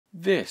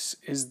This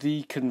is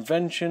the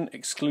convention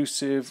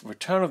exclusive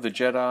Return of the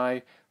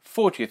Jedi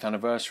 40th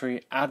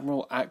anniversary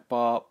Admiral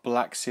Ackbar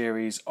Black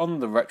Series on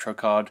the retro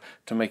card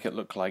to make it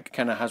look like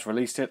Kenner has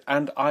released it,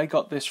 and I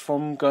got this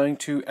from going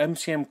to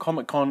MCM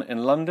Comic Con in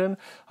London.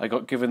 I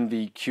got given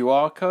the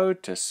QR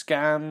code to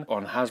scan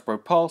on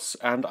Hasbro Pulse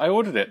and I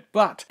ordered it,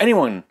 but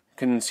anyone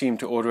can seem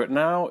to order it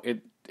now. It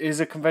is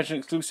a convention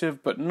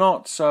exclusive but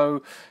not,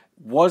 so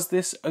was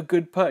this a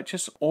good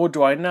purchase, or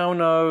do I now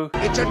know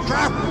it's a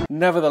trap?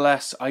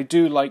 Nevertheless, I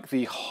do like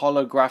the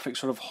holographic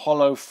sort of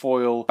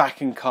holo-foil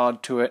backing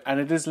card to it, and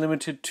it is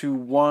limited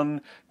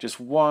to just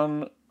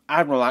one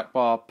Admiral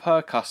Ackbar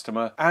per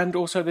customer, and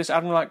also this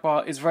Admiral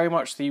Ackbar is very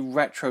much the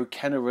retro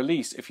Kenner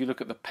release. If you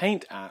look at the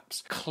paint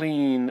apps,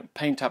 clean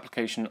paint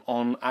application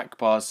on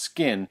Ackbar's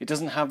skin. It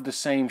doesn't have the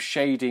same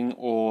shading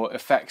or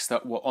effects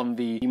that were on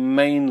the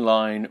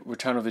mainline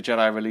Return of the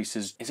Jedi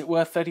releases. Is it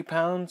worth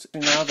 £30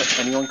 now that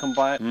anyone can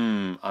buy it?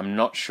 I'm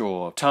not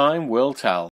sure. Time will tell.